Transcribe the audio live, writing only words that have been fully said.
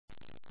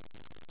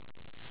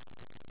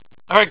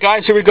Alright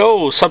guys, here we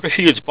go.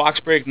 Subterfuge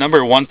box break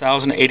number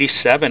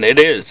 1087. It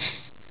is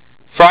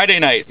Friday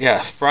night.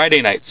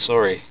 Friday night,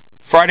 sorry.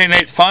 Friday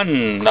night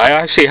fun. I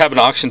actually have an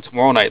auction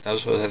tomorrow night.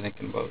 That's what I was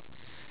thinking about.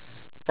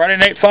 Friday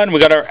night fun. We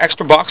got our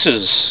extra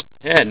boxes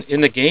in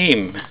the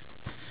game.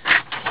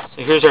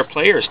 So here's our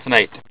players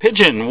tonight.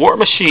 Pigeon, War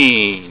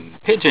Machine.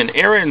 Pigeon,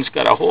 Aaron's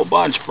got a whole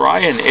bunch.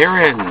 Brian,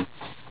 Aaron,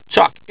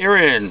 Chuck,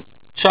 Aaron,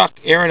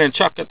 and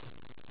Chuck at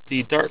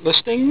the dart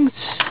listings.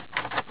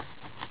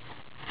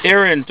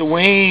 Aaron,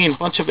 Dwayne,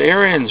 bunch of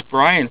Aarons,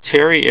 Brian,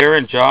 Terry,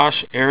 Aaron,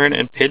 Josh, Aaron,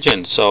 and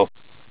Pigeon. So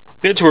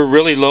bids were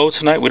really low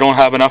tonight. We don't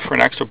have enough for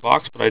an extra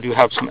box, but I do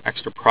have some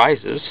extra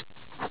prizes.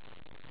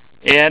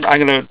 And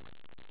I'm going to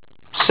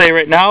say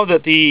right now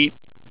that the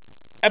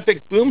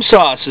Epic Boom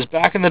Sauce is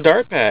back in the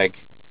dart bag.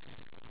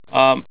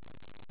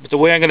 But the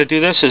way I'm going to do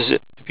this is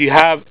if you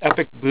have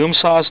Epic Boom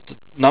Sauce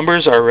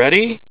numbers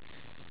already,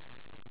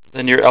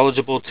 then you're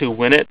eligible to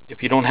win it.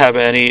 If you don't have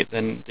any,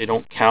 then they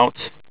don't count,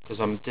 because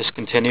I'm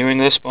discontinuing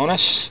this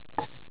bonus.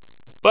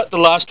 But the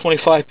last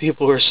 25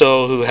 people or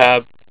so who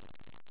have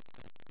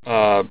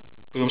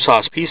Boom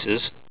Sauce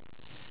pieces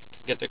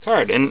get the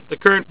card. And the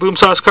current Boom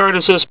Sauce card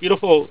is this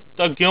beautiful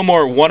Doug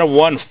Gilmour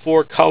 101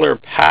 4-color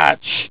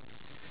patch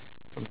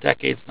from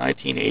decades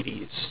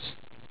 1980s.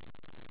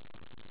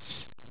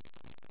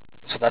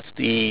 So that's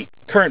the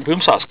current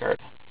Boom Sauce card.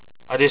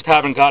 I just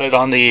haven't got it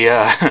on the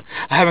I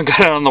haven't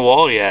got it on the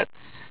wall yet.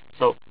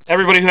 So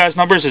everybody who has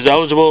numbers is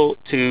eligible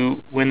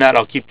to win that.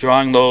 I'll keep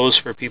drawing those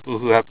for people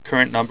who have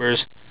current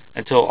numbers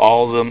until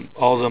all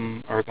of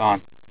them are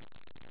gone.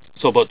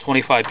 So about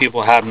 25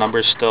 people have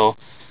numbers still.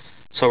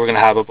 So we're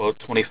going to have about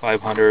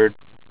 $2,500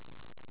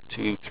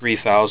 to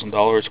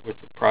 $3,000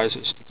 worth of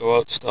prizes to go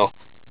out still.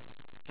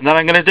 And then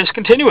I'm going to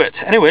discontinue it.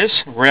 Anyways,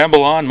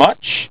 ramble on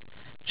much.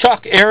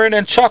 Chuck, Aaron,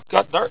 and Chuck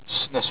got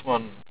darts in this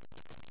one.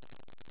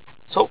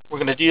 So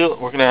we're going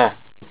to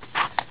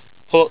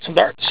pull out some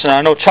darts.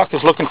 I know Chuck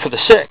is looking for the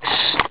 6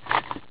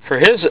 for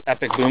his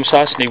Epic Boom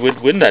Sauce, and he would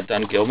win that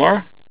Doug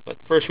Gilmour. But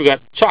first we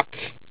got Chuck.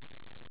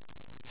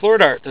 Floor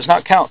dart does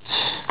not count.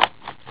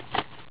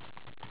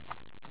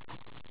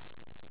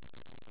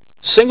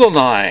 Single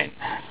 9.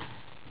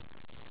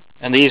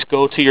 And these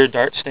go to your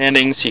dart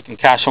standings. You can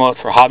cash them out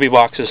for hobby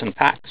boxes and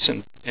packs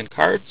and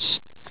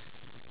cards.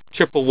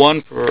 Triple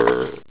 1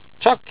 for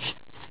Chuck.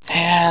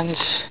 And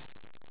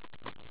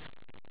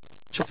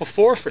triple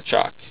 4 for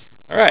Chuck.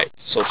 Alright,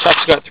 so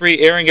Chuck's got 3,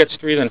 Aaron gets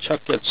 3, then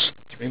Chuck gets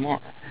 3 more.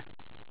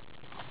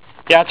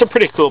 Yeah, it's a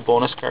pretty cool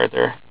bonus card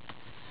there.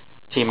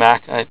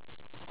 T-Mac, I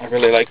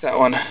really like that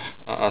one.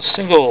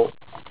 Single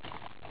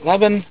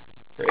 11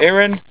 for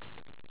Aaron.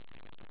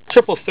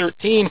 Triple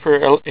 13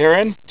 for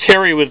Aaron.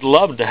 Terry would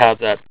love to have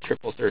that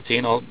triple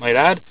 13, I might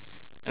add.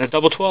 And a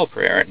double 12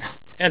 for Aaron.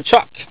 And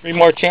Chuck, 3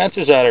 more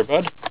chances at her,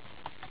 bud.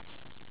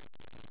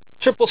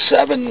 Triple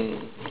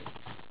 7.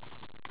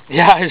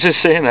 Yeah, I was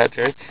just saying that,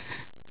 Terry.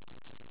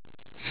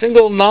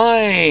 Single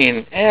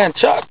 9. And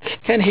Chuck,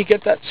 can he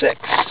get that 6?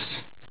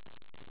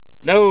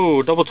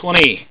 No, double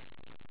 20.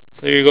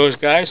 There you go,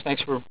 guys.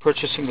 Thanks for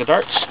purchasing the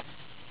darts.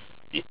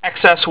 The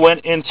excess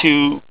went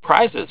into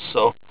prizes,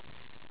 so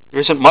there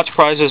isn't much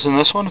prizes in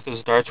this one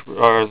because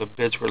the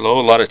bids were low.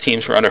 A lot of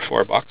teams were under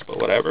 $4, but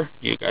whatever.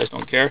 You guys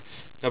don't care.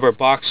 We have our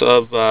box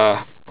of,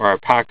 or our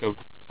pack of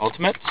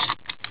Ultimates.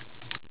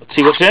 Let's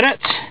see what's in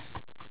it.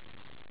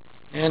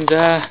 And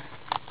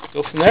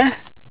go from there.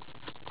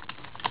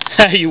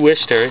 You wish,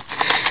 Terry.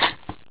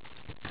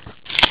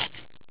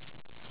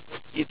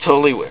 You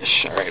totally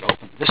wish. Alright,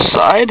 open this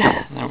side.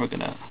 And then we're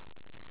going to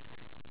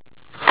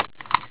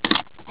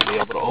be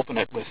able to open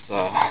it with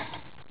the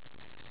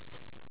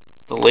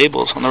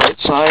labels on the right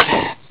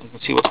side, so you can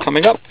see what's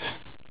coming up.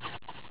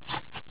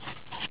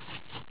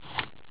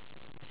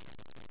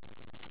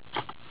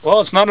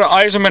 Well, it's not an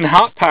Eiserman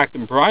Hot Pack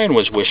that Brian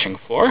was wishing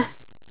for.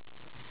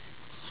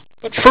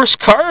 But first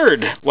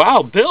card,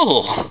 wow,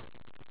 Bill.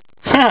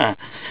 Huh.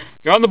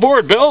 You're on the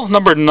board, Bill.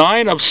 Number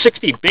 9 of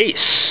 60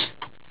 base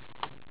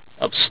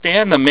of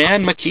Stan the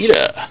Man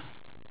Makita.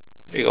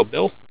 There you go,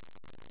 Bill.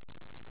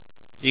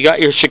 You got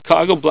your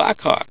Chicago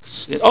Blackhawks.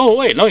 Oh,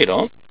 wait, no you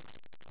don't.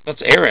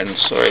 That's Aaron,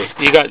 sorry.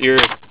 You got your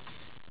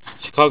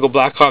Chicago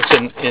Blackhawks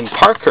in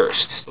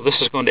Parkhurst. So this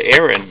is going to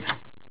Aaron.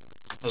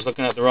 I was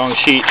looking at the wrong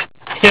sheet.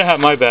 Yeah,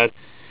 my bad.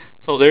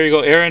 So there you go,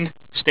 Aaron.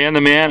 Stan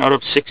the Man out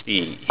of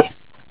 60.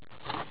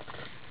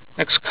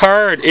 Next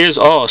card is,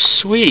 oh,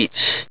 sweet.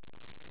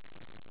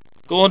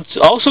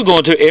 Also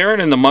going to Aaron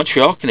and the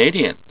Montreal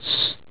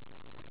Canadiens.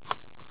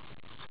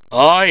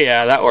 Oh,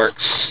 yeah, that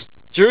works.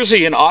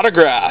 Jersey and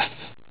autograph.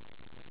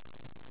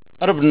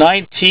 Out of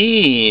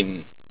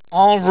 19.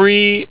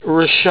 Henri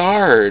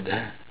Richard.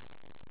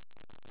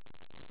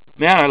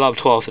 Man, I love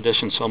 12th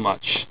edition so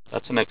much.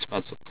 That's an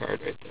expensive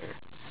card right there.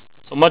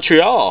 So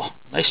Montreal.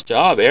 Nice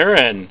job,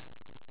 Aaron.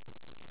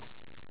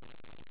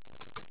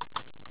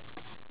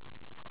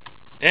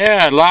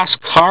 And last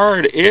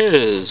card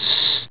is,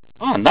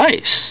 oh,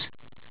 nice.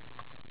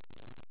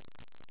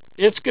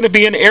 It's going to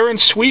be an Aaron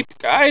sweep,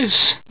 guys.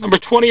 Number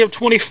 20 of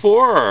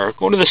 24.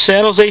 Going to the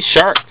San Jose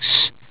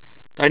Sharks.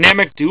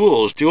 Dynamic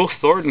Duels, Joe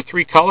Thornton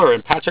 3 color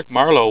and Patrick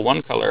Marleau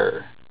 1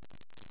 color.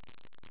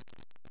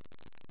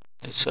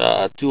 It's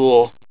a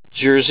dual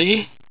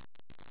jersey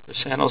for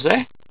San Jose.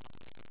 There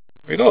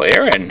we go,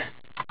 Aaron.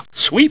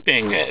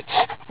 Sweeping it.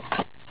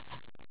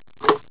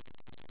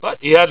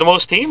 But you had the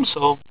most teams,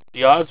 so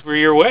the odds were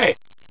your way.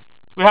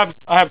 I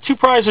have 2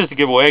 prizes to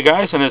give away,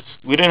 guys, and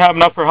we didn't have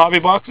enough for hobby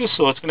boxes,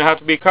 so it's going to have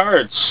to be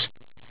cards.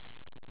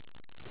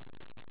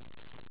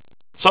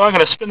 So I'm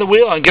going to spin the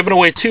wheel. I'm giving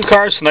away 2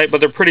 cards tonight,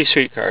 but they're pretty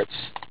sweet cards.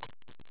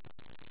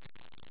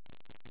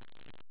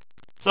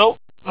 So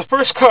the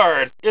first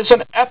card is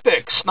an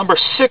Epics, number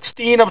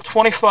 16 of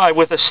 25,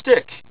 with a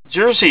stick,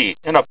 jersey,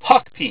 and a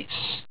puck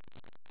piece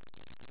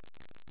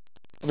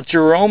of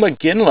Jerome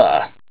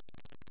Iginla.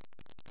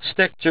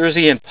 Stick,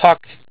 jersey, and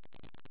puck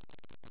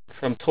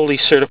from Totally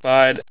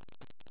Certified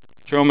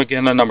Jerome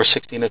Iginla, number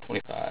 16 of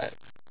 25.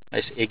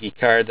 Nice Iggy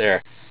card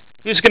there.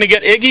 Who's going to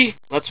get Iggy?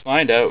 Let's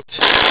find out.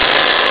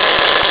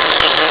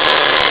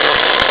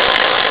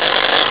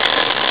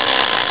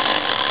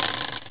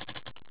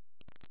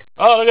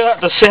 Oh, look at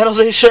that, the San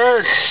Jose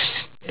Sharks.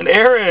 And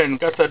Aaron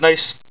got that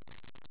nice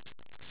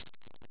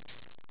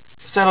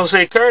San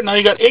Jose card. Now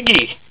you got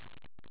Iggy.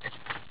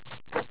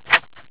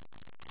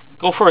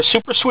 Go for a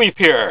super sweep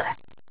here.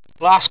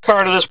 Last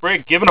card of this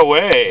break given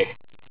away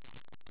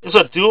is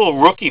a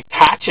dual rookie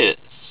patches.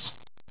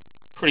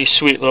 Pretty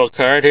sweet little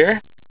card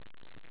here.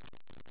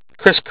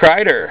 Chris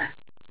Kreider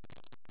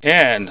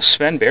and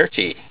Sven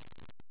Berchi.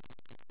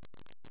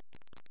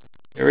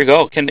 Here we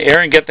go. Can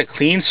Aaron get the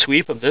clean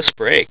sweep of this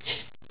break?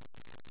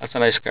 That's a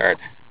nice card.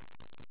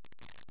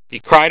 The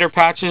Kreider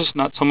patches,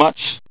 not so much.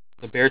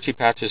 The Berchi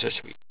patches are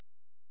sweet.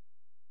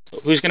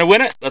 So who's going to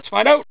win it? Let's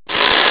find out.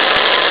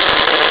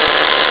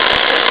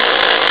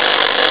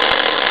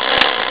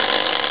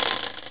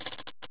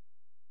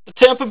 The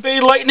Tampa Bay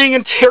Lightning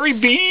and Terry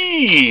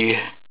B.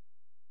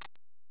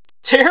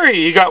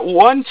 Terry, you got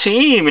 1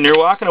 team and you're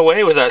walking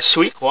away with that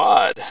sweet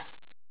quad.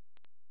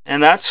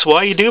 And that's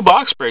why you do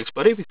box breaks,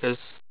 buddy, because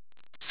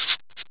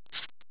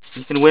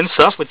you can win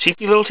stuff with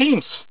cheeky little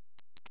teams.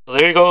 So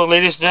there you go,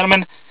 ladies and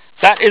gentlemen.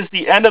 That is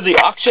the end of the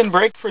auction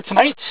break for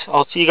tonight.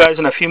 I'll see you guys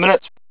in a few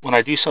minutes when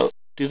I do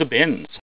the bins.